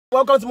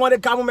Welcome to Monday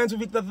Calm Moments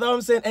with Victor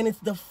Thompson, and it's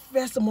the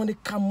first Monday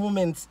Calm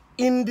Moments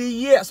in the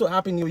year. So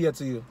happy New Year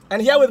to you.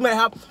 And here with me I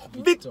have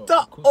Victor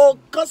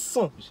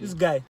Okosun. This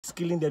guy is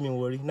killing them in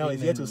worry. Now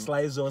he's here to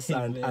slice us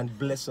and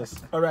bless us.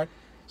 All right,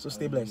 so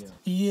stay blessed.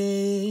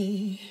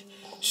 Yeshua,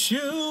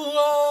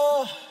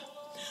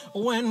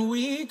 when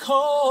we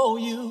call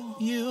you,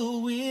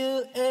 you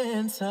will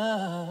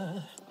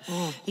answer.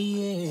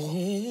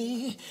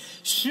 Yeshua,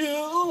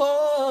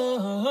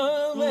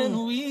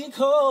 when we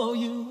call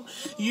you,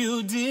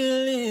 you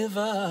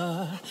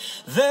deliver.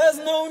 There's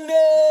no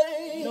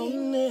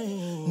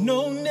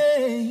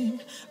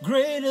name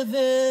greater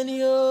than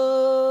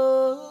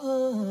yours.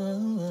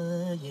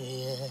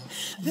 Yeah.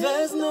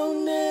 There's no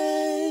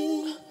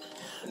name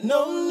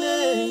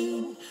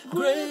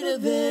greater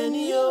than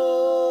yours.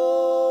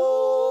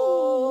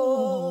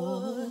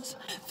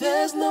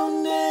 There's no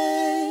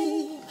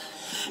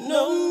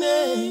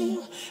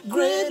name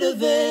greater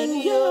than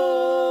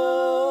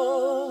yours.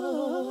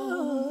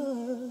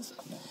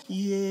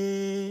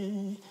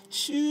 Yeshua,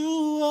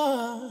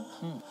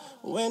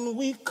 when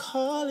we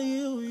call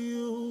you,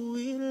 you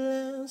will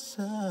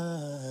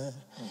answer.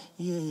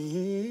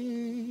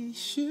 Yeshua,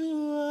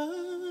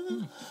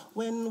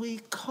 when we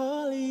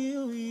call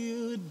you,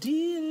 you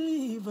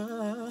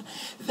deliver.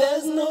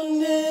 There's no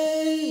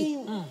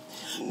name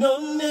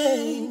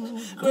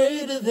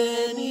greater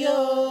than yours.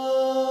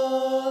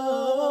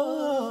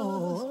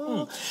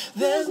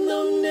 There's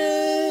no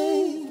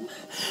name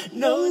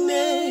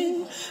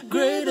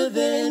greater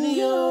than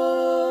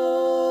yours.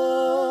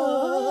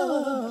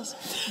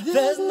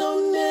 There's no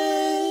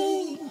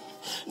name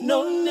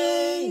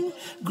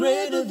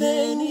greater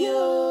than yours.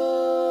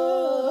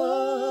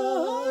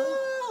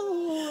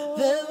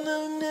 There's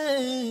no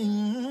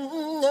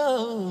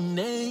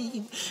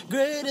name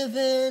greater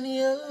than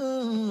yours.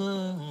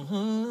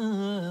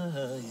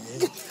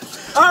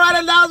 All right,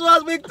 and that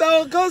was Victor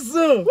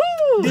Okosun,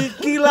 the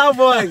killer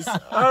voice.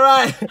 All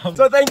right,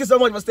 so thank you so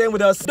much for staying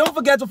with us. Don't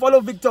forget to follow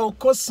Victor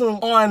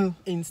Okosun on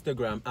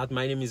Instagram at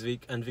my name is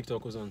Vic and Victor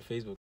Okosun on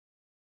Facebook.